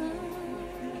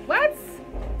 What?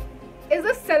 Is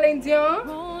this Celine Dion?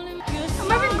 I'm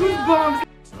having goosebumps.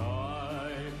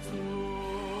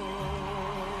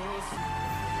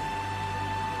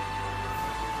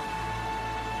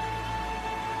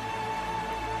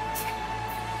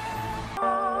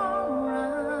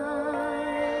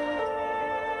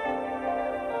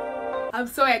 I'm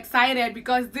so excited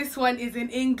because this one is in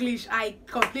English. I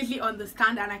completely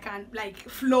understand and I can like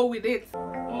flow with it.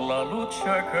 La luce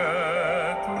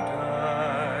che tu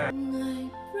dai.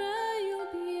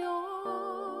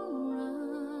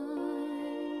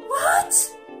 What?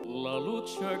 La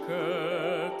luce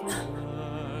che tu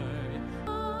dai.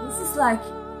 This is like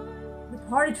the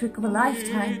party trick of a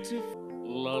lifetime.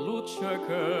 La luce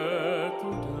che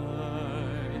tu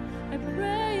dai. I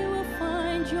pray we'll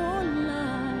find your light.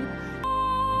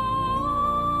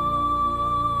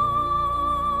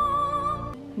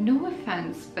 No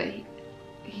offense, but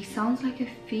he sounds like a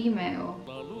female.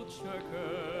 La luce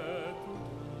che tu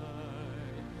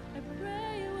dai. I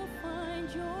pray we'll find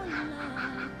your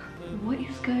light. What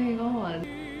is going on?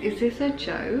 Is this a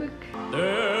joke?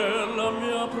 Della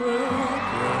mia preghiera.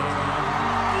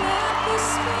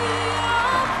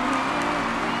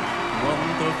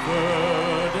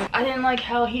 I didn't like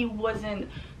how he wasn't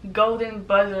golden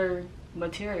buzzer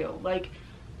material. Like,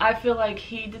 I feel like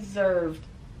he deserved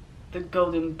the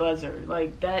golden buzzer.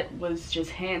 Like, that was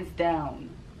just hands down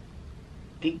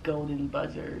the golden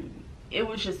buzzer. It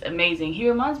was just amazing. He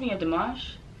reminds me of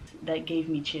Dimash. That gave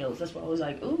me chills. That's why I was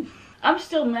like, oof. I'm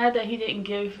still mad that he didn't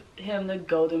give him the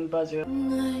golden buzzer.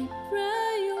 I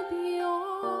pray you'll be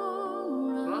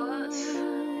alright.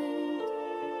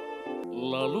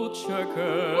 La luce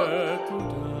che tu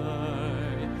dai.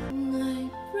 I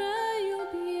pray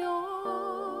you'll be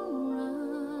alright.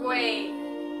 Wait,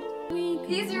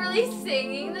 he's really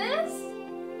singing this?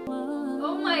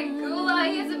 Oh my god,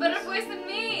 he has a better voice than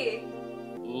me.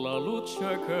 La luce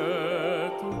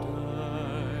che tu dai.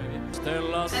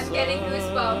 Stella I'm getting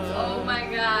goosebumps, oh my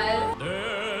god.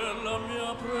 Della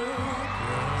mia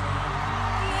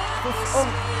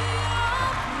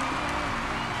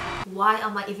Why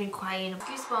am I even crying?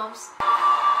 Goosebumps.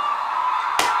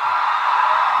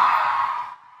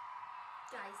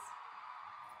 Guys.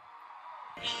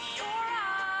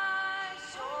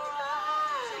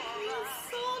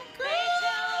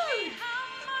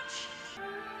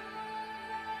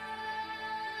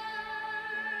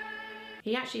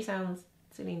 He actually sounds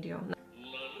Celine Dion.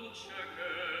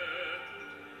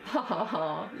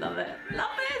 Oh, love it.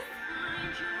 Love it!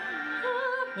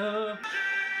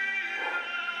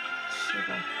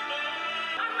 Sugar.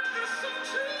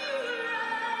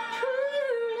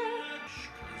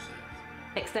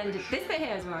 Extended. This bit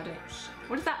here as well,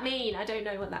 what does that mean? I don't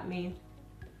know what that means.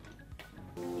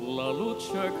 La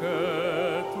luce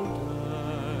che tu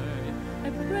dai. I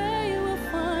pray we'll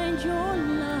find your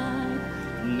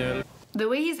light. The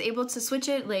way he's able to switch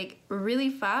it like really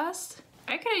fast,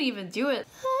 I couldn't even do it.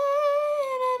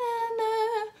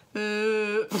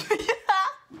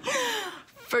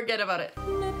 Forget about it.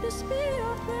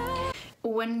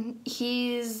 when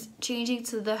he's changing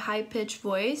to the high-pitched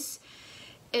voice,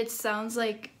 it sounds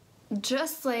like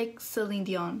just like Celine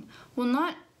Dion. Well,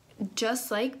 not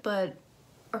just like, but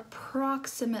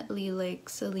approximately like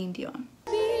Celine Dion.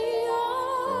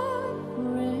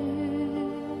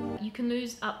 You can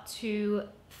lose up to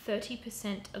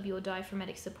 30% of your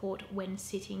diaphragmatic support when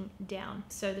sitting down.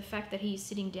 So the fact that he's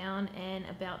sitting down and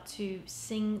about to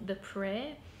sing the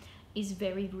prayer is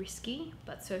very risky,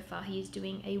 but so far he is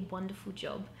doing a wonderful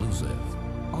job. Loveth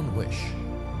on Wish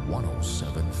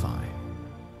 107.5.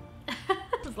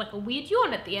 It was like a weird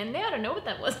yawn at the end there. I don't know what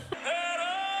that was.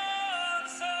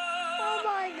 Oh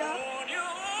my god.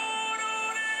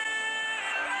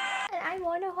 I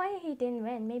wonder why he didn't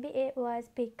win. Maybe it was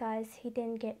because he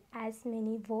didn't get as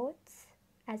many votes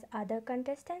as other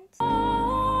contestants.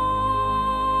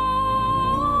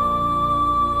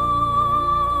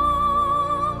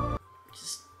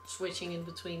 Just switching in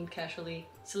between casually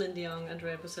Celine Dion and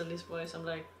Andrea Bocelli's voice, I'm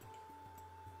like,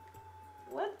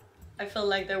 what? I felt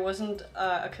like there wasn't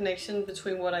a connection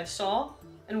between what I saw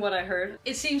and what I heard.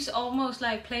 It seems almost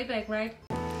like playback, right?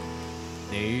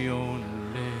 The only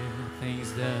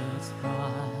things that's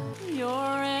right.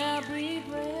 Your every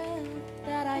breath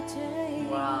that I take.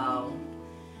 Wow.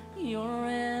 Your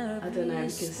every I don't know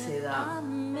if you can say that.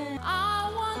 I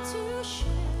want to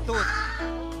share.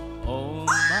 Oh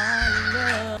my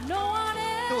love. No one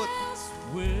else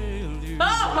Will you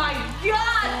Oh my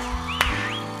god!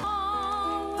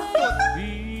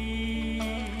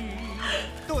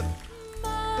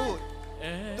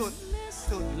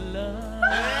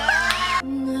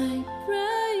 I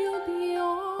pray you'll be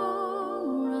alright.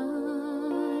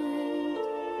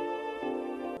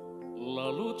 La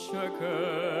luce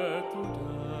che tu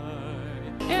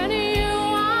dai. And you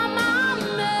are my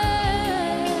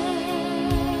man.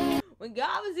 When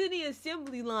God was in the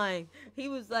assembly line, he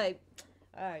was like,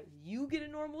 alright, you get a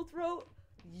normal throat,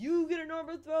 you get a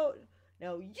normal throat,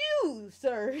 now you,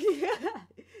 sir,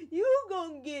 you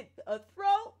gonna get a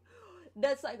throat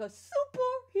that's like a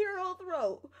superhero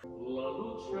throat.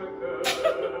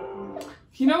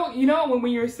 You know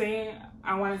when you were saying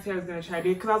I wanted to say I was gonna try to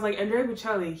do it because I was like Andrea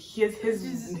Bocelli,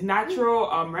 his natural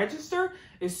register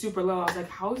is super low. I was like,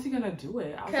 how is he gonna do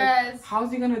it? I was like, how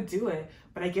is he gonna do it?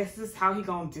 But I guess this is how he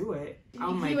gonna do it.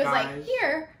 Oh my gosh. He was like,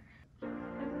 here.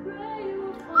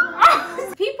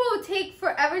 People take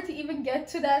forever to even get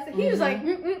to that. So he was like,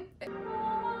 Ooh.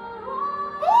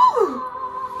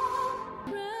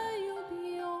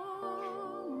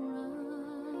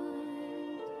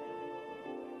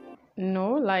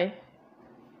 No, like,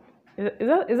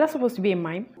 is that supposed to be a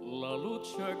mime?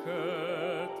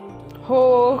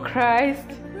 Oh Christ!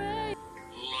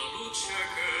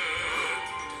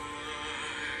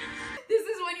 This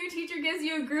is when your teacher gives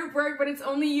you a group work, but it's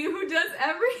only you who does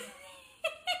everything.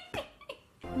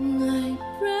 I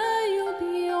pray you'll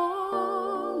be alright.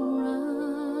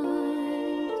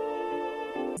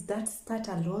 That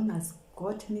alone has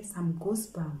got me some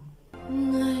goosebumps.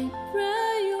 I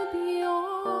pray you'll be alright.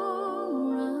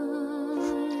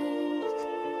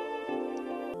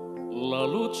 La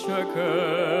luce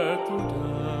che tu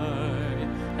dai.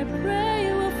 I pray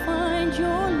you will find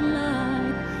your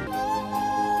light.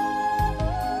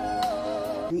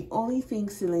 The only thing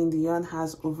Celine Dion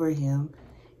has over him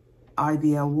are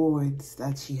the awards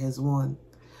that she has won.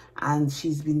 And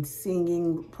she's been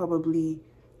singing probably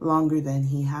longer than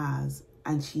he has.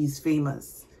 And she's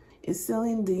famous. If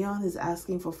Celine Dion is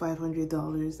asking for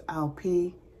 $500, I'll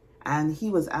pay. And he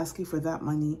was asking for that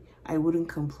money, I wouldn't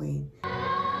complain.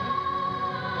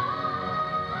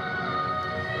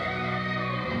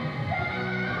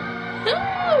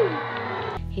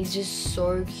 He's just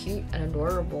so cute and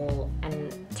adorable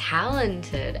and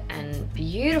talented and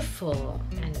beautiful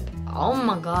and oh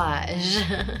my gosh.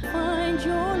 Find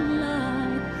your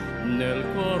light. Nel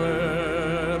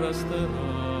cuore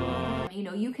resterà. You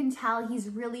know, you can tell he's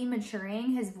really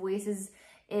maturing. His voice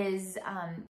is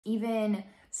even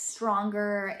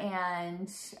stronger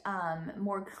and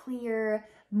more clear,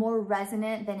 more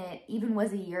resonant than it even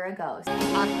was a year ago. I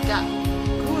got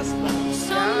goosebumps,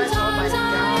 guys. Oh my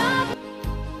god.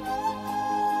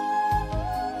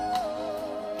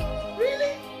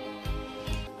 Really?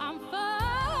 I'm far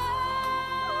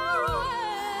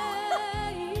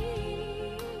away.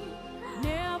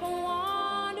 Never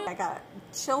wanted. I got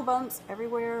chill bumps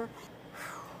everywhere.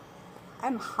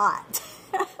 I'm hot.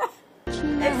 It's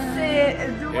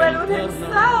duelo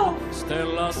himself.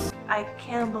 I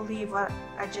can't believe what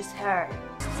I just heard.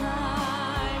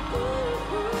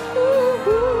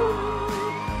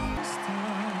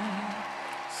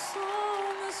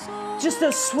 Just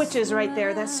those switches right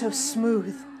there, that's so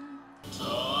smooth.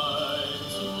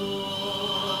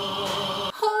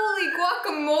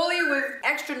 guacamole with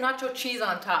extra nacho cheese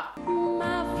on top.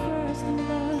 My first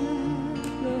love,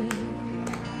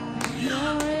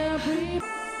 you're every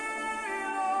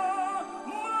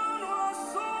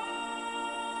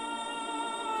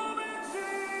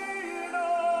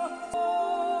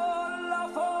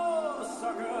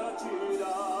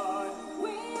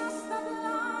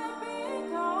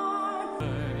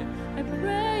I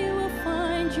pray you will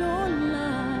find your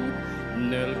light.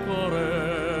 Nel cuore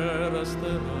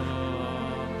resterà.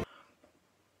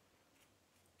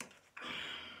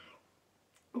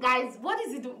 Guys, what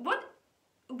is it? What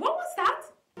was that?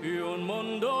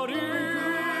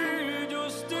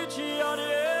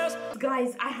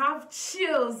 Guys, I have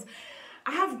chills.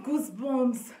 I have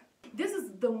goosebumps. This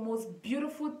is the most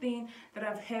beautiful thing that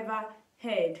I've ever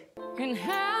heard. And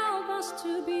help us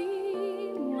to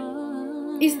be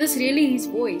one. Is this really his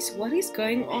voice? What is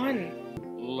going on?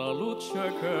 La luce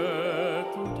che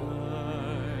tu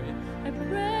dai. I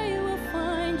pray you will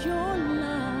find your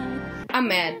light. I'm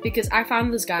mad because I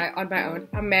found this guy on my own.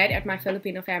 I'm mad at my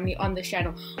Filipino family on this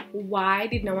channel. Why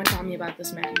did no one tell me about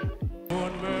this man?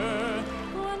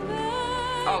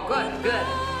 Oh, good, good.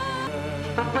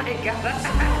 Oh my god, that's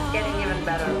getting even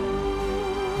better.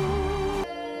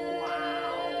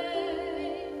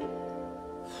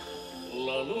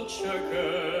 La luce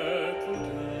che tu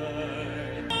dai.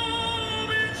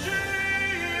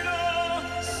 Vicino,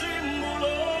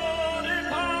 simbolo di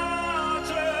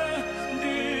pace,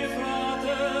 di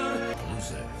frater.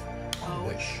 On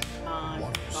Wish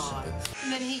 107. And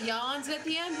then he yawns at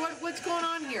the end. What's going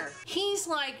on here? He's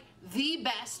like the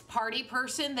best party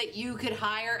person that you could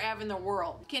hire ever in the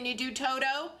world. Can you do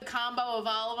Toto? A combo of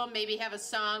all of them, maybe have a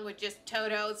song with just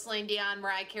Toto, Celine Dion,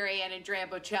 Mariah Carey, and Andrea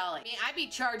Bocelli. I mean, I'd be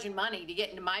charging money to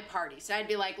get into my parties. I'd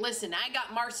be like, listen, I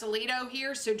got Marcelito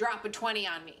here, so drop a 20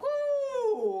 on me.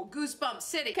 Ooh, Goosebumps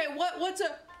City. Okay, what's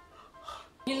a...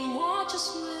 And watch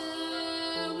us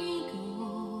where we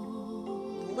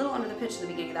go. A little under the pitch at the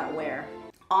beginning of that where.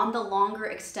 On the longer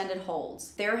extended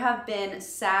holds, there have been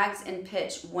sags in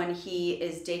pitch when he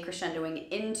is decrescendoing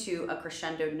into a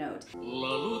crescendo note.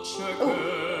 Ooh.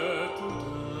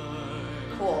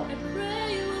 Cool.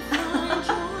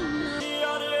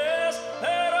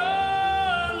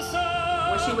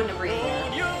 Wish he wouldn't have breathed there.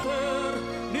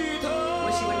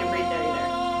 Wish he wouldn't have breathed there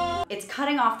either. It's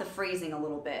cutting off the phrasing a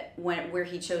little bit where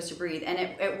he chose to breathe, and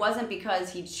it wasn't because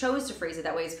he chose to phrase it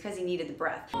that way, it's because he needed the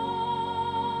breath.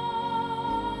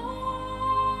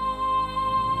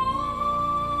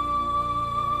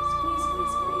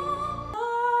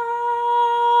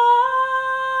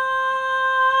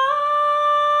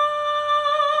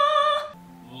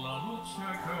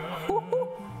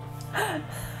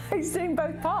 He's doing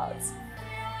both parts.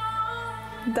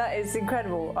 That is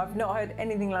incredible. I've not heard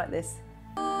anything like this.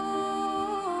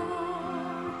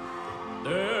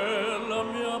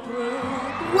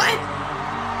 What?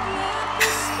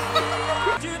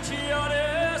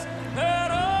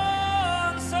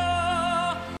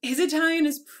 His Italian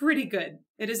is pretty good.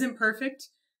 It isn't perfect.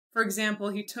 For example,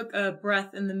 he took a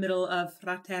breath in the middle of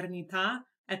fraternità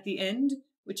at the end,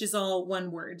 which is all one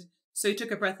word. So he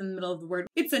took a breath in the middle of the word.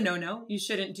 It's a no-no. You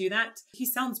shouldn't do that. He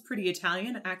sounds pretty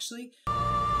Italian, actually.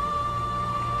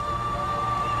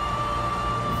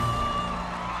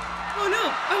 Oh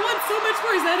no, I want so much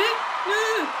more. Is that it?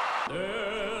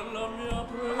 Oh my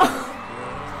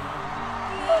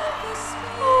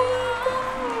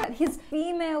god. His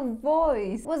female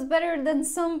voice was better than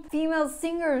some female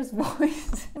singer's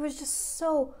voice. It was just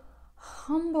so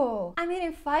humble. I mean,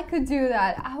 if I could do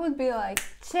that, I would be like,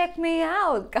 check me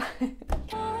out, guys.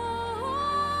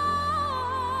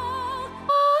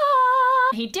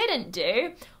 He didn't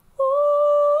do,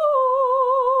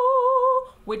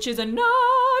 which is a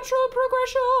natural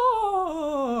progression.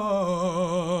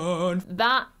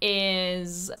 That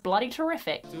is bloody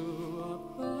terrific.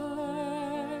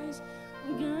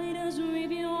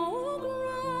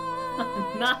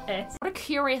 Nice. What a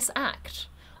curious act.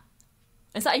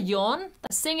 Is that a yawn?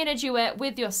 Singing a duet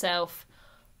with yourself.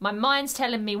 My mind's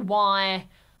telling me why.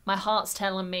 My heart's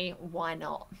telling me why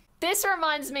not. This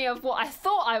reminds me of what I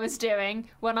thought I was doing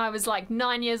when I was like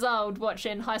 9 years old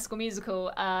watching High School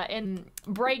Musical in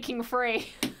Breaking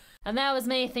Free. And that was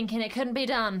me thinking it couldn't be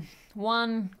done.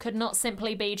 One could not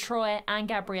simply be Troy and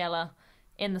Gabriella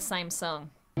in the same song.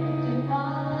 What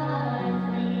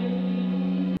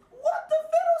the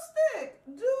fiddlestick?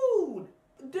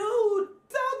 Dude,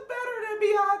 sounds better than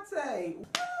Beyonce.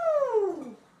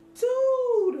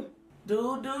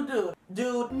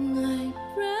 Dude. I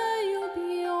pray you'll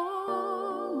be alright.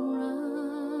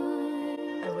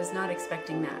 I was not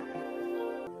expecting that.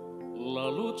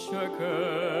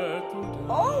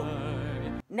 Oh!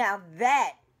 Now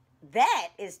that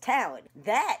is talent.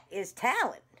 That is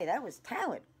talent. Hey, that was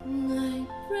talent. I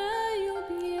pray you'll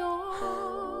be alright.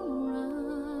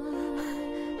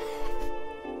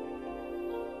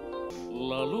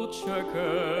 La luce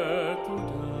che tu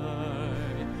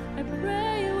dai. I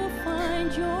pray you will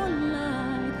find your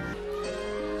light.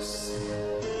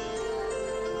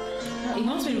 He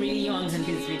must be really young in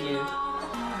this video.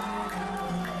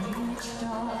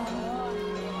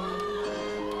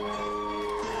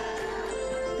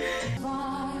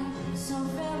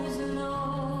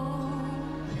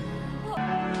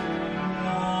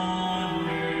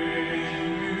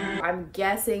 I'm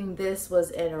guessing this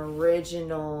was an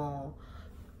original,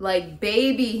 like,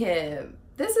 baby him.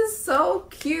 This is so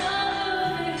cute. So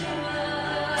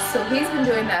he's been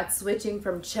doing that switching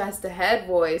from chest to head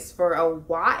voice for a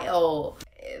while.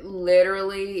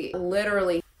 Literally.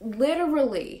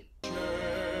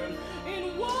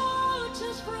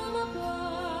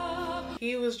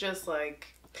 He was just like,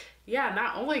 yeah,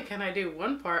 not only can I do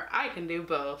one part, I can do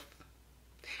both.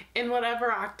 In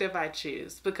whatever octave I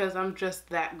choose, because I'm just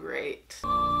that great.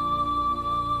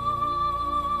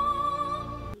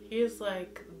 He is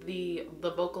like the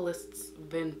vocalist's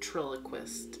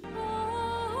ventriloquist.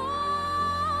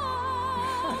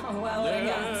 Well,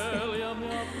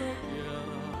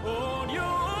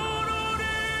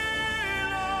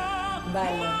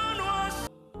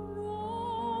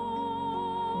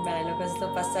 bello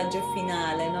questo passaggio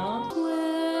finale, no?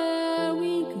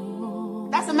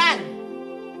 That's a man.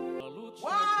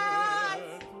 What?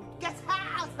 Get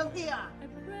out of here.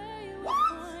 What?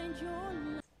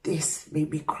 This made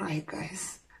me cry,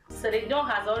 guys. Celine Dion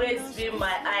has always been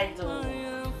my idol.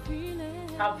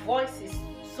 Her voice is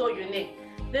so unique.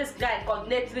 This guy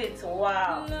coordinated it.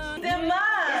 Wow. The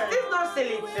man. Is this not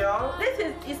Celine Dion? This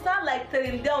is, it sounds like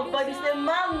Celine Dion, but it's a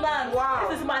man. Wow.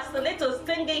 This is Marcelito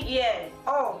singing here.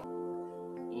 Oh.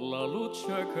 La luce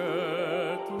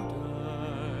che tu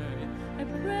dai. I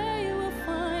pray you will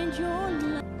find your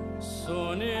light.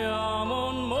 Sogniamo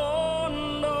un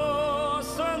mondo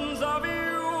senza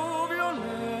più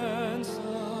violenza.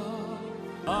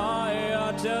 Ai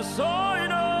a te soi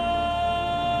noi.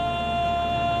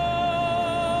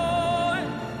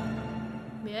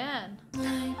 Man.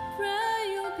 I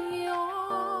pray you'll be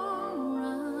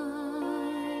alright.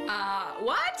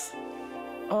 What?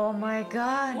 Oh my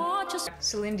god.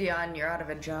 Celine Dion, you're out of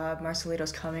a job.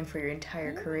 Marcelito's coming for your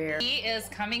entire career. He is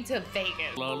coming to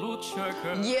Vegas.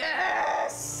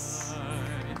 Yes!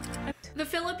 The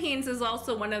Philippines is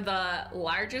also one of the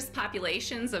largest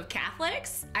populations of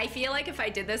Catholics. I feel like if I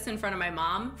did this in front of my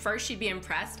mom, first she'd be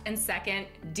impressed, and second,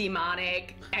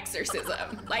 demonic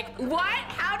exorcism. Like, what?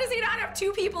 How does he not have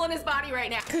two people in his body right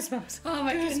now? Goosebumps. Oh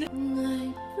my goodness.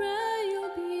 I pray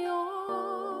you'll be alright.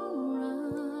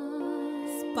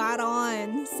 Spot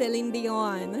on, Celine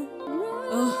Dion.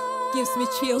 Oh, gives me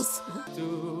chills.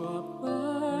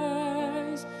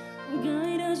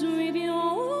 Guide us with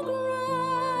your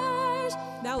grace.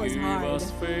 That was hard.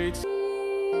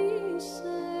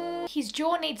 His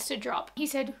jaw needs to drop. He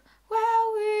said,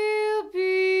 "Well, we'll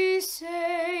be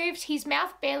saved." His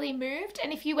mouth barely moved,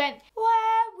 and if you went,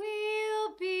 "Well,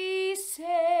 we'll be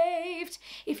saved,"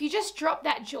 if you just drop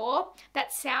that jaw,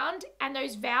 that sound and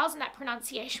those vowels and that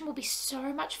pronunciation will be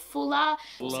so much fuller.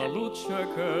 What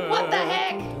the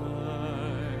heck?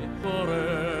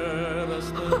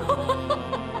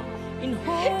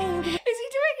 Is he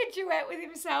doing a duet with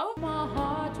himself? My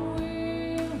heart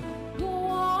will go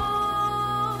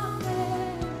on.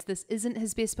 This isn't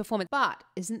his best performance, but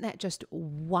isn't that just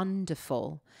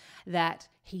wonderful that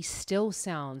he still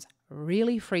sounds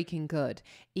really freaking good,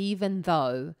 even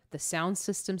though the sound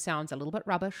system sounds a little bit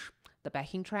rubbish, the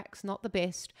backing track's not the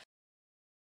best,